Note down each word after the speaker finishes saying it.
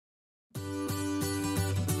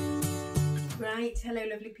Right, hello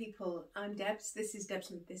lovely people, I'm Debs, this is Debs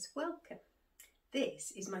with this. Welcome.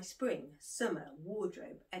 This is my spring summer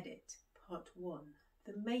wardrobe edit part 1,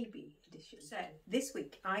 the maybe edition. So this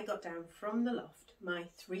week I got down from the loft my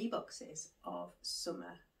 3 boxes of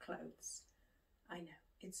summer clothes. I know,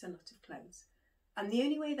 it's a lot of clothes. And the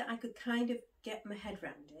only way that I could kind of get my head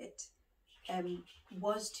around it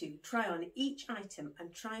was to try on each item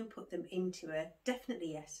and try and put them into a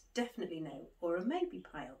definitely yes, definitely no, or a maybe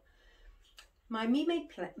pile. My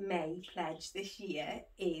May pledge this year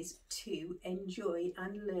is to enjoy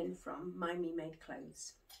and learn from my me-made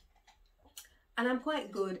clothes. And I'm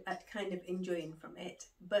quite good at kind of enjoying from it,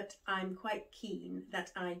 but I'm quite keen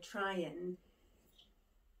that I try and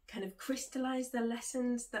kind of crystallise the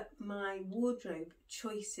lessons that my wardrobe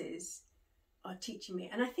choices are teaching me.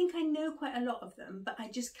 And I think I know quite a lot of them, but I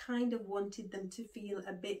just kind of wanted them to feel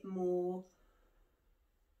a bit more,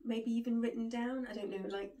 maybe even written down, I don't know,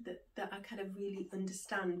 like that I kind of really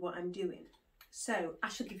understand what I'm doing. So I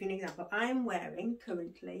shall give you an example. I am wearing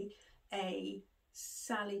currently a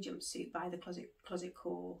Sally jumpsuit by the Closet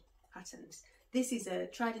Core patterns. This is a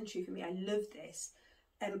tried and true for me. I love this.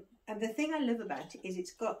 And the thing I love about it is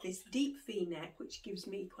it's got this deep V-neck, which gives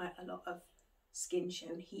me quite a lot of skin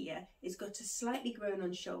shown here. It's got a slightly grown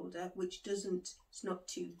on shoulder, which it's not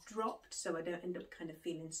too dropped, so I don't end up kind of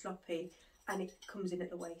feeling sloppy. And it comes in at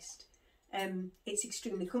the waist. It's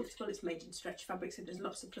extremely comfortable, it's made in stretch fabric, so there's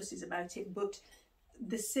lots of pluses about it, but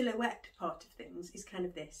the silhouette part of things is kind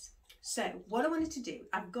of this. So what I wanted to do,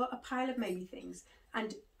 I've got a pile of maybe things,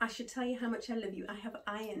 and I should tell you how much I love you. I have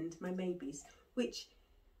ironed my maybes, which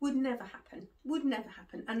would never happen,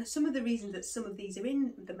 and some of the reasons that some of these are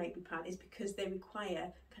in the maybe pile is because they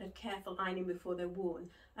require kind of careful ironing before they're worn,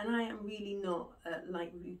 and I am really not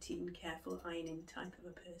like routine careful ironing type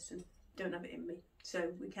of a person. Don't have it in me,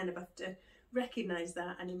 so we kind of have to recognise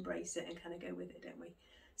that and embrace it and kind of go with it, don't we?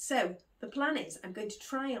 So the plan is I'm going to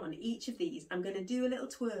try on each of these. I'm going to do a little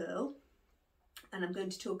twirl and I'm going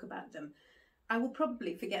to talk about them. I will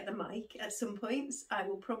probably forget the mic at some points. I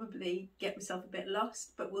will probably get myself a bit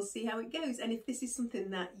lost, but we'll see how it goes. And if this is something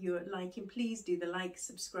that you're liking, please do the like,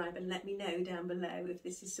 subscribe, and let me know down below if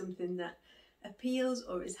this is something that appeals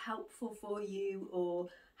or is helpful for you, or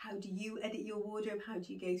how do you edit your wardrobe? How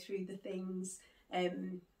do you go through the things?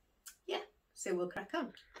 Yeah, so we'll crack on.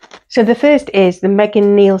 So the first is the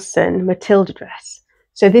Megan Nielsen Matilda dress.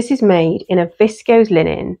 So this is made in a viscose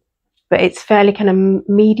linen, but it's fairly kind of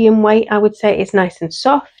medium weight, I would say. It's nice and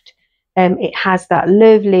soft. It has that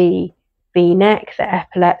lovely V-neck, the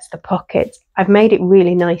epaulettes, the pockets. I've made it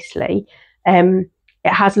really nicely.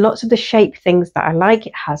 It has lots of the shape things that I like.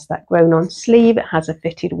 It has that grown on sleeve, it has a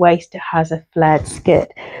fitted waist, it has a flared skirt,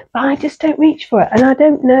 but I just don't reach for it, and I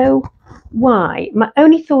don't know why. My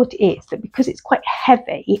only thought is that because it's quite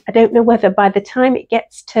heavy, I don't know whether by the time it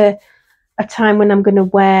gets to a time when I'm going to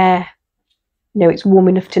wear, you know, it's warm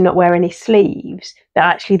enough to not wear any sleeves, that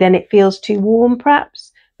actually then it feels too warm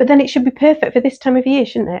perhaps, but then it should be perfect for this time of year,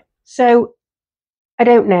 shouldn't it? So I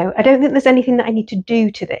don't know. I don't think there's anything that I need to do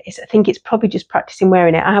to this. I think it's probably just practicing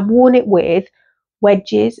wearing it. I have worn it with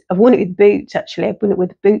wedges. I've worn it with boots, actually. I've worn it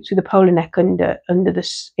with boots with a polar neck in the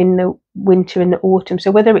winter and the autumn. So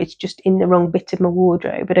whether it's just in the wrong bit of my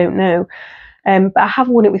wardrobe, I don't know. But I have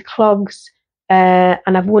worn it with clogs,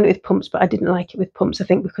 and I've worn it with pumps, but I didn't like it with pumps, I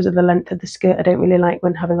think, because of the length of the skirt. I don't really like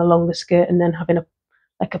when having a longer skirt and then having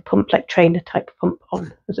a pump, like trainer type pump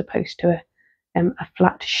on, as opposed to a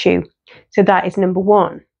flat shoe. So that is number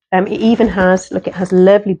 1. It even has, look, it has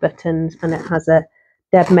lovely buttons and it has a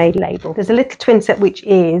Deb Made label. There's a little twin set which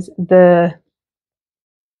is the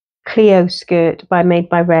Cleo skirt made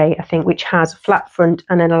by Ray, I think, which has a flat front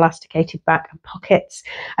and an elasticated back and pockets.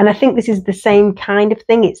 And I think this is the same kind of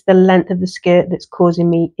thing. It's the length of the skirt that's causing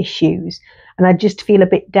me issues, and I just feel a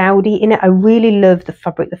bit dowdy in it. I really love the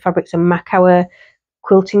fabric. The fabric's a Macawa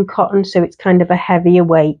quilting cotton, so it's kind of a heavier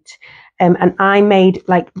weight. And I made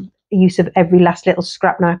like use of every last little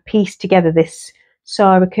scrap. Now I pieced together this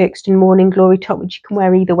Sarah Kirkston Morning Glory top, which you can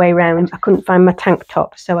wear either way around. I couldn't find my tank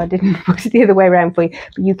top, so I didn't put it the other way around for you,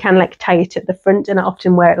 but you can like tie it at the front, and I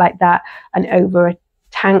often wear it like that and over a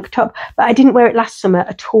tank top. But I didn't wear it last summer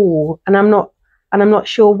at all, and I'm not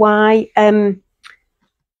sure why. And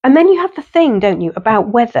then you have the thing, don't you, about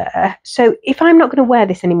whether, so if I'm not going to wear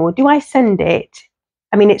this anymore, do I send it?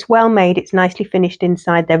 I mean, it's well made, it's nicely finished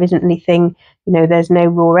inside, there isn't anything, you know, there's no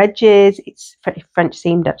raw edges, it's French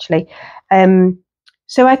seamed actually.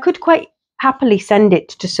 So I could quite happily send it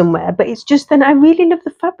to somewhere, but it's just then I really love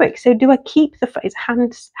the fabric. So do I keep it's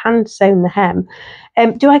hand sewn, the hem.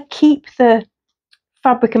 Do I keep the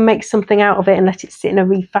fabric and make something out of it and let it sit in a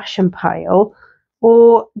refashion pile?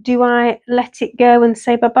 or do I let it go and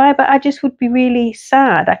say bye-bye? But I just would be really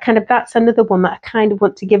sad. That's another one that I kind of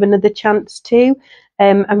want to give another chance to,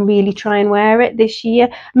 and really try and wear it this year.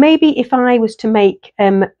 Maybe if I was to make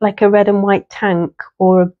like a red and white tank,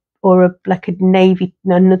 or like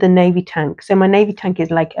another navy tank. So my navy tank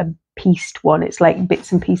is like a pieced one. It's like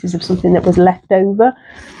bits and pieces of something that was left over.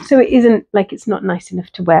 So it isn't like, it's not nice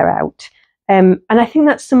enough to wear out. And I think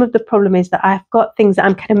that's some of the problem, is that I've got things that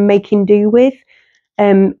I'm kind of making do with,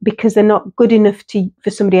 because they're not good enough for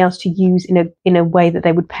somebody else to use in a way that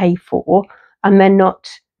they would pay for, and they're not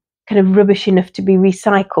kind of rubbish enough to be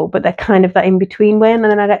recycled, but they're kind of that in between way, and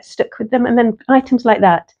then I get stuck with them. And then items like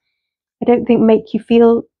that, I don't think make you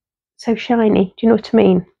feel so shiny. Do you know what I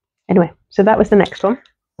mean? Anyway, so that was the next one.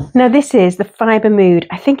 Now this is the Fibre Mood.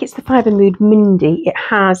 I think it's the Fibre Mood Mindy. It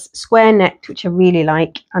has square necked, which I really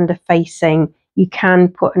like, and a facing. You can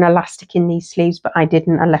put an elastic in these sleeves, but I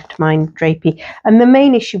didn't. I left mine drapey. And the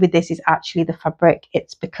main issue with this is actually the fabric.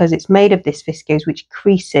 It's because it's made of this viscose, which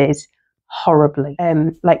creases horribly,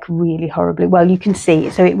 like really horribly. Well, you can see.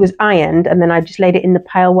 So it was ironed, and then I just laid it in the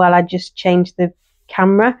pile while I just changed the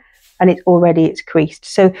camera, and it's creased.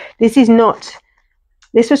 So this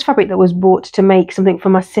was fabric that was bought to make something for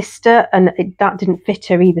my sister, and that didn't fit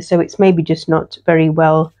her either. So it's maybe just not very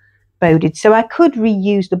well bowed. So I could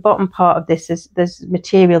reuse the bottom part of this. There's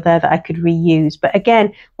material there that I could reuse. But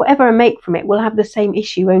again, whatever I make from it will have the same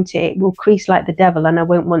issue, won't it? It will crease like the devil, and I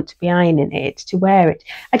won't want to be ironing it to wear it.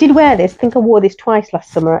 I did wear this. I think I wore this twice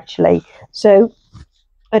last summer, actually. So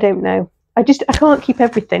I don't know. I can't keep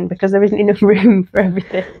everything because there isn't enough room for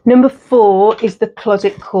everything. Number 4 is the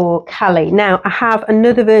Closet Core Kalle. Now, I have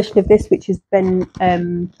another version of this which has been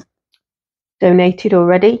donated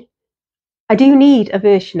already. I do need a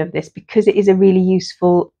version of this because it is a really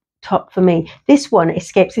useful top for me. This one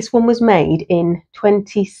escapes. This one was made in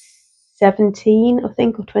 2017, I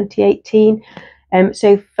think, or 2018.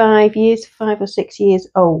 So 5 or 6 years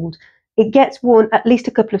old. It gets worn at least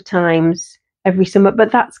a couple of times every summer,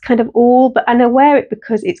 but that's kind of all. And I wear it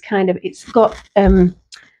because it's got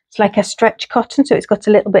it's like a stretch cotton, so it's got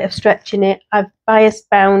a little bit of stretch in it. I've bias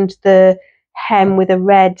bound the hem with a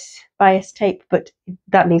red bias tape, but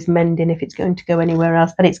that needs mending if it's going to go anywhere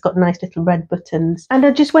else. And it's got nice little red buttons, and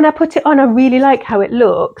when I put it on, I really like how it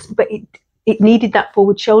looks, but it needed that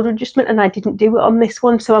forward shoulder adjustment, and I didn't do it on this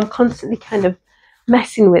one, so I'm constantly kind of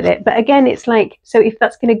messing with it. But again, it's like, so if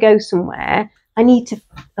that's going to go somewhere,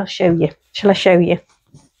 I'll show you. Shall I show you?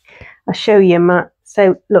 I'll show you, Matt.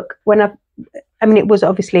 So look, it was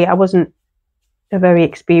obviously, I wasn't a very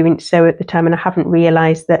experienced sewer at the time, and I haven't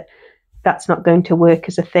realised that that's not going to work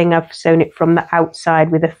as a thing. I've sewn it from the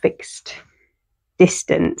outside with a fixed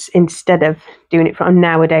distance instead of doing it from,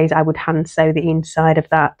 nowadays I would hand sew the inside of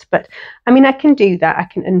that. But I mean, I can do that. I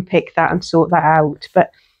can unpick that and sort that out.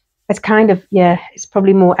 But it's kind of, it's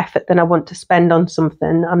probably more effort than I want to spend on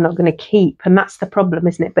something I'm not going to keep. And that's the problem,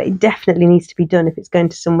 isn't it? But it definitely needs to be done if it's going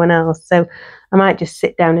to someone else. So I might just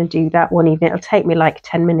sit down and do that one evening. It'll take me like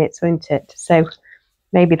 10 minutes, won't it? So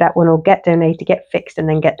maybe that one will get donated, get fixed, and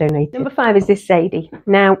then get donated. Number 5 is this Zadie.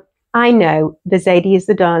 Now, I know the Zadie is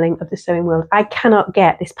the darling of the sewing world. I cannot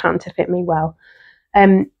get this pattern to fit me well.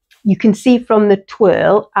 You can see from the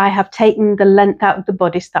twirl, I have taken the length out of the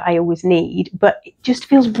bodice that I always need, but it just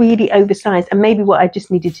feels really oversized. And maybe what I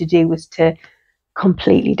just needed to do was to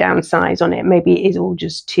completely downsize on it. Maybe it is all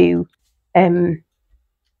just too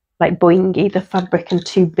like boingy, the fabric, and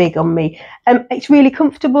too big on me. It's really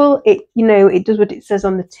comfortable. It does what it says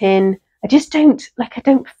on the tin. I just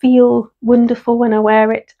don't feel wonderful when I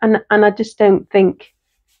wear it, and I just don't think,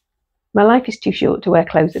 my life is too short to wear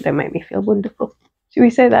clothes that don't make me feel wonderful. Should we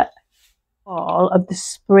say that? All of the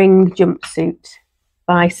spring jumpsuit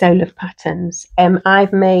by So Love Patterns.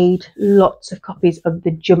 I've made lots of copies of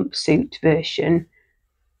the jumpsuit version.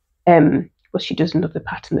 Well, she does another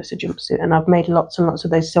pattern that's a jumpsuit, and I've made lots and lots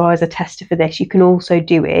of those. So I was a tester for this. You can also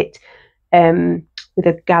do it with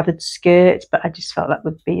a gathered skirt, but I just felt that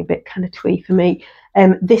would be a bit kind of twee for me.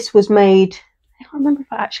 This was made, I don't remember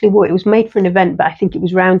if I actually wore it. It was made for an event, but I think it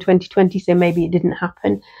was around 2020, so maybe it didn't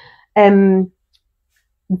happen.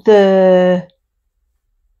 The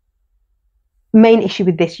main issue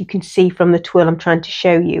with this, you can see from the twirl I'm trying to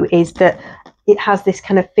show you, is that it has this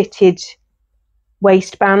kind of fitted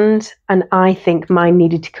waistband, and I think mine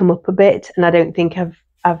needed to come up a bit, and I don't think I've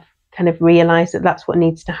kind of realised that that's what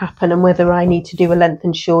needs to happen, and whether I need to do a length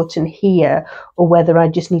and shorten here, or whether I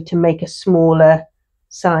just need to make a smaller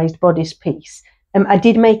sized bodice piece. I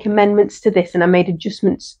did make amendments to this, and I made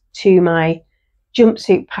adjustments to my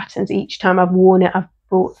jumpsuit patterns each time I've worn it. I've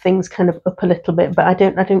brought things kind of up a little bit, but I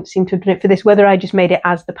don't seem to have done it for this. Whether I just made it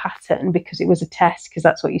as the pattern because it was a test, because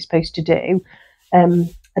that's what you're supposed to do,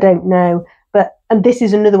 I don't know. And this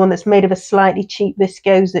is another one that's made of a slightly cheap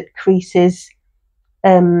viscose that creases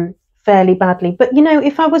fairly badly. But you know,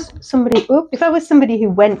 if I was somebody who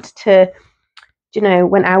went to, you know,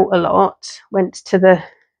 went out a lot, went to the,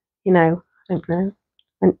 you know, I don't know,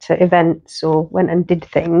 went to events or went and did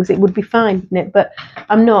things, it would be fine, wouldn't it? But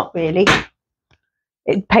I'm not really.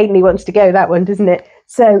 It paid me wants to go, that one, doesn't it?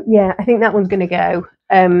 So yeah, I think that one's going to go.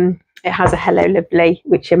 It has a Hello Lovely,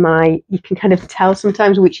 which you can kind of tell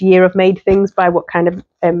sometimes which year I've made things by what kind of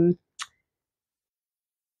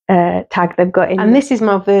tag they've got in. And this is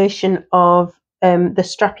my version of the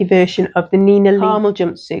strappy version of the Nina Carmel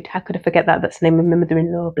Jumpsuit. How could I forget that? That's the name of my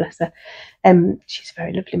mother-in-law, bless her. She's a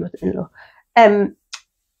very lovely mother-in-law.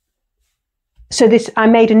 So I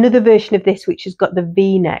made another version of this, which has got the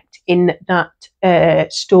V-neck in that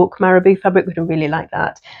stork marabou fabric, which I really like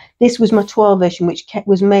that. This was my toile version, which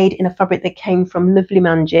was made in a fabric that came from Lovely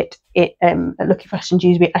Manjit at Lucky Fashion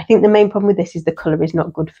Dewsbury. I think the main problem with this is the colour is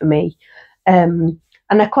not good for me. And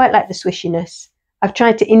I quite like the swishiness. I've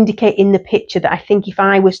tried to indicate in the picture that I think if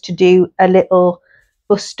I was to do a little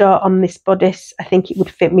bust dart on this bodice, I think it would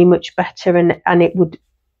fit me much better, and it would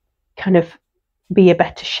kind of be a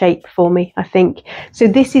better shape for me, I think. So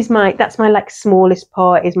this is that's my like smallest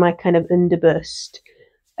part, is my kind of underbust.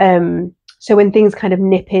 So when things kind of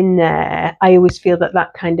nip in there, I always feel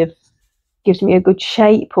that kind of gives me a good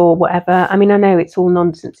shape or whatever. I mean, I know it's all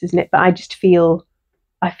nonsense, isn't it? But I just feel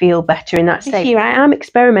better in that state. This year I am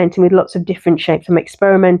experimenting with lots of different shapes. I'm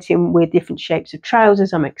experimenting with different shapes of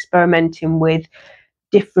trousers. I'm experimenting with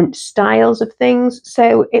different styles of things.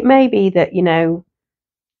 So it may be that, you know,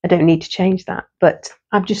 I don't need to change that, but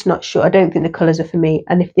I'm just not sure. I don't think the colours are for me.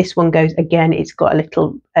 And if this one goes, again, it's got a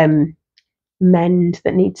little mend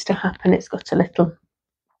that needs to happen. It's got a little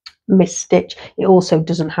misstitch. It also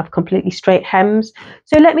doesn't have completely straight hems.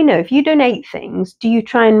 So let me know, if you donate things, do you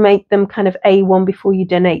try and make them kind of A1 before you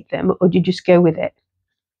donate them, or do you just go with it?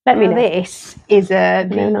 Let me know. This is a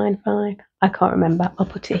 095. I can't remember. I'll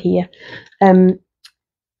put it here.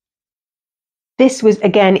 This was,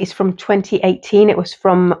 again, is from 2018. It was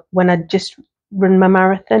from when I'd just run my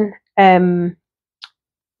marathon,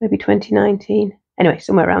 maybe 2019. Anyway,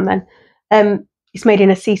 somewhere around then. It's made in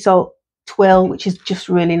a sea salt twill, which is just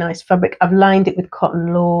really nice fabric. I've lined it with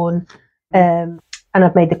cotton lawn, and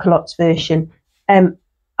I've made the culottes version.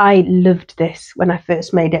 I loved this when I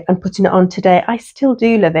first made it, and putting it on today, I still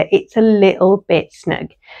do love it. It's a little bit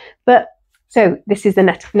snug. But so this is the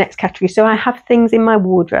next category. So I have things in my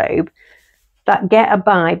wardrobe that get a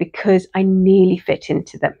buy because I nearly fit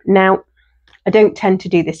into them. Now, I don't tend to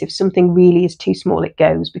do this. If something really is too small, it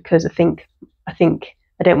goes, because I think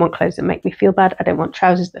I don't want clothes that make me feel bad. I don't want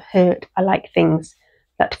trousers that hurt. I like things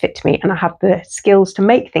that fit me, and I have the skills to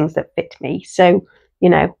make things that fit me. So, you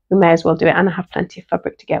know, we may as well do it, and I have plenty of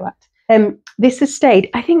fabric to go at. This has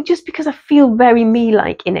stayed, I think, just because I feel very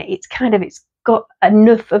me-like in it. It's got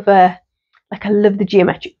enough of a, like, I love the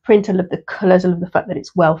geometric print. I love the colours. I love the fact that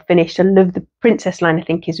it's well finished. I love the princess line. I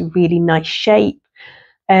think is a really nice shape.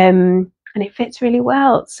 And it fits really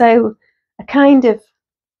well. So I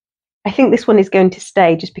think this one is going to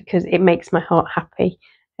stay just because it makes my heart happy.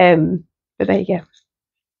 But there you go.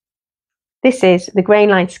 This is the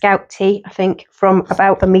Grainline Scout Tee, I think, from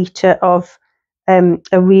about 1 metre of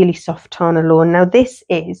a really soft Tana lawn. Now this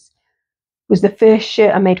was the first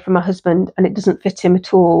shirt I made for my husband, and it doesn't fit him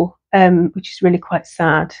at all, which is really quite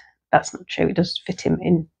sad. That's not true. It does fit him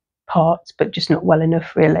in parts, but just not well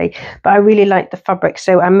enough, really. But I really like the fabric,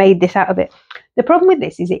 so I made this out of it. The problem with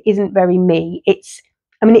this is it isn't very me. It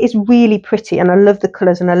is really pretty, and I love the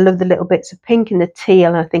colours, and I love the little bits of pink and the teal,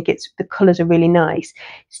 and I think the colours are really nice.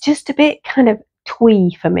 It's just a bit kind of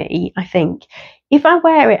twee for me, I think. If I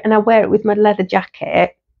wear it, and I wear it with my leather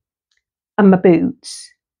jacket and my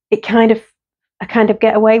boots, I kind of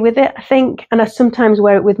get away with it, I think. And I sometimes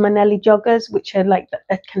wear it with my Nelly joggers, which are like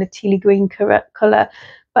a kind of tealy green colour.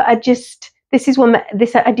 But I do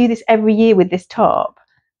this every year with this top,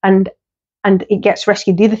 and it gets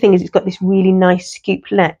rescued. The other thing is it's got this really nice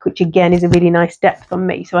scoop neck, which again is a really nice depth on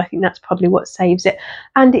me. So I think that's probably what saves it.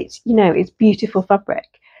 And it's, you know, it's beautiful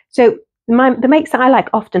fabric. So the makes that I like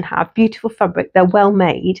often have beautiful fabric. They're well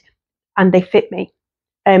made and they fit me.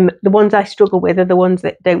 The ones I struggle with are the ones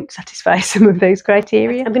that don't satisfy some of those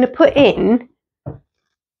criteria. I'm going to put in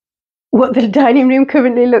what the dining room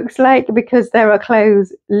currently looks like, because there are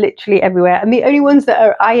clothes literally everywhere, and the only ones that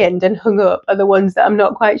are ironed and hung up are the ones that I'm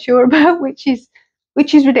not quite sure about, which is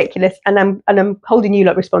which is ridiculous, and I'm holding you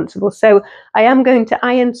lot responsible. So I am going to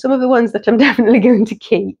iron some of the ones that I'm definitely going to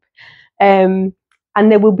keep. And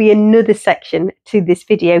there will be another section to this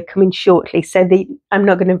video coming shortly. So I'm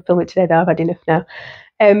not going to film it today, though. I've had enough now.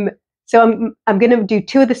 So I'm going to do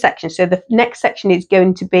 2 other sections. So the next section is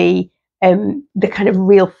going to be the kind of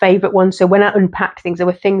real favourite ones. So when I unpacked things, there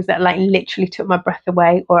were things that like literally took my breath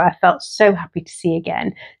away, or I felt so happy to see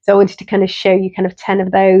again. So I wanted to kind of show you kind of 10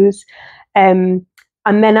 of those. And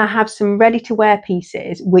then I have some ready to wear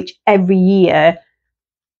pieces, which every year,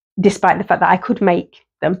 despite the fact that I could make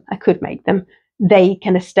them, they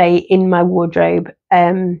kind of stay in my wardrobe.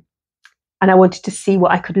 And I wanted to see what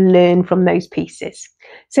I could learn from those pieces.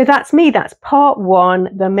 So that's me. That's part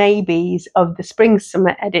 1, the maybes of the Spring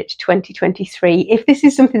Summer Edit 2023. If this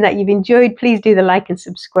is something that you've enjoyed, please do the like and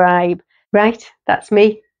subscribe. Right, that's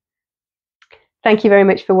me. Thank you very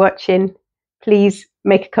much for watching. Please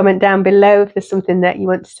make a comment down below if there's something that you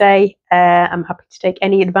want to say. I'm happy to take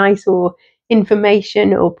any advice or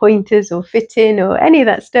information or pointers or fitting or any of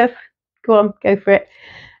that stuff. Go on, go for it.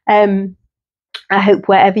 I hope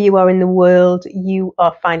wherever you are in the world, you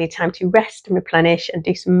are finding time to rest and replenish and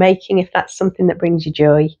do some making if that's something that brings you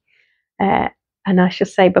joy. And I shall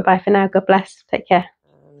say bye-bye for now. God bless. Take care.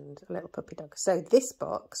 And a little puppy dog. So this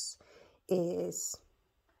box is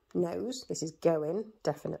nose. This is going,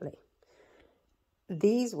 definitely.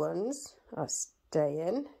 These ones are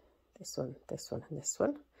staying. This one, and this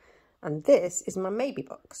one. And this is my maybe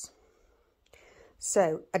box.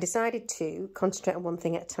 So I decided to concentrate on one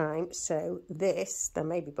thing at a time. So this, the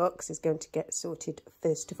maybe box, is going to get sorted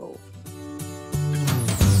first of all.